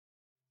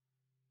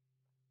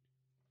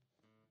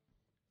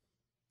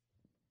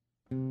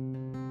It's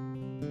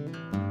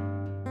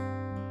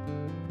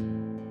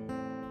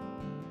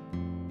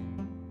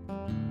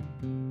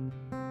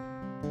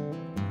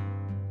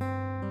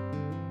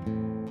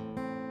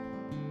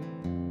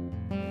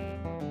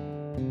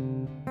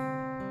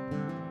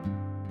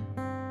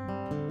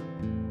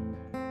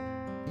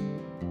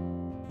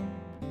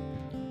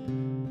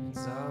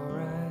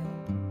alright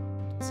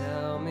to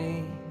tell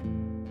me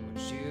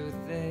what you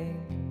think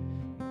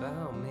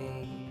about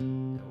me.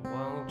 I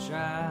won't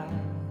try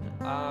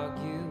to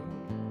argue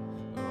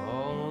or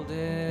hold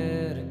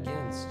it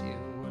against you.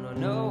 And I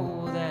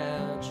know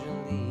that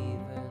you're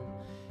leaving,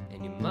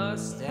 and you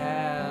must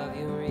have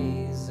your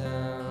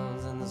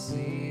reasons. And the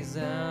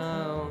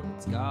season,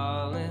 it's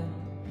calling,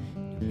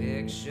 and your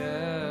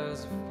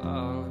pictures are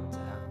falling down.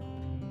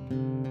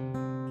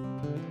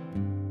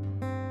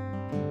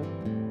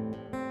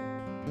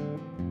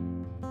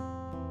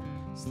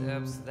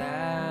 Steps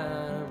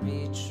that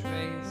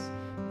retrace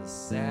the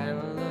sad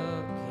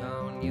look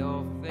on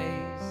your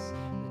face,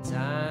 the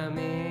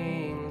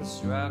timing, the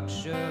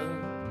structure.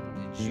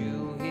 Did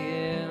you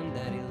hear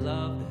that he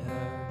loved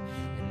her?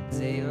 And a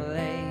day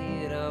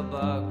later,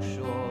 buck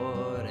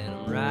short, and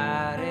I'm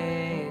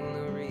writing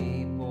the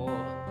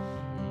report,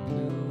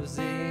 and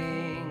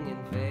losing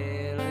and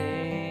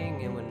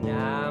failing, and when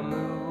I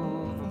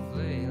move, I'm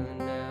flailing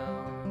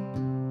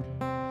down.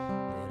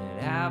 And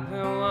it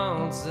happened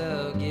once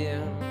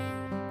again.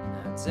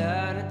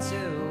 Turn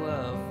into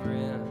a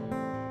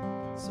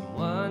friend,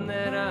 someone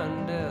that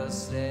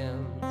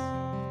understands,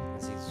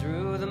 see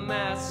through the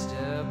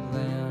master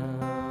plan.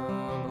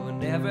 But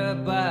when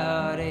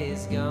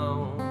everybody's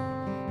gone,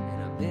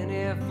 and I've been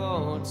here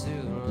for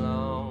too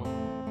long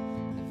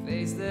to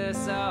face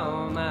this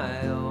on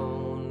my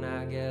own,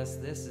 I guess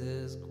this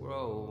is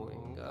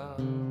growing up.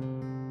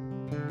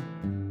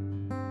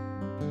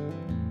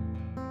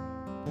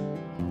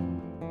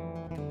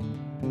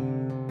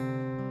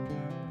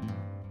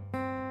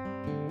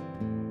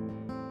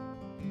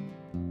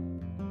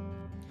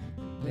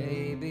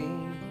 Baby,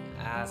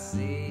 I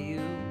see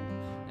you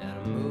at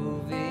a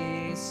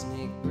movie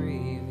sneak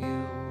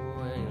preview,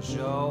 and you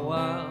show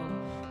up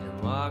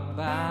and walk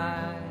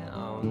by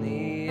on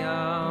the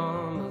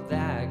arm of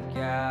that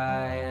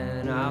guy,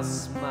 and I'll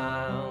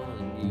smile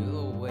and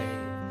you'll wave,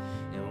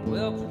 and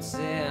we'll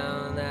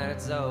pretend that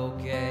it's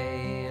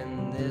okay.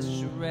 And this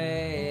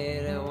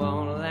charade, it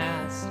won't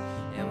last,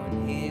 and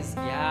when he's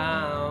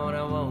gone,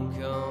 I won't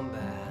come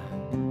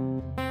back.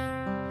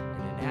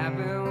 And it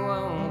happened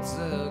once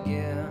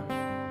again.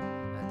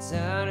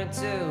 Turn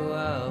into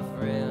a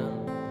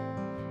friend,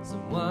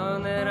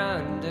 someone that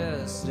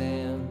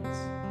understands,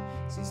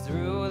 sees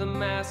through the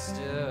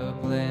master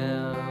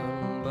plan.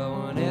 But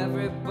when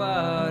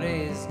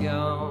everybody's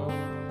gone,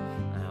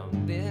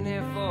 I've been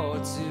here for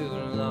too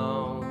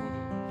long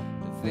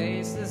to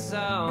face this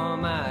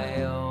on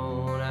my own.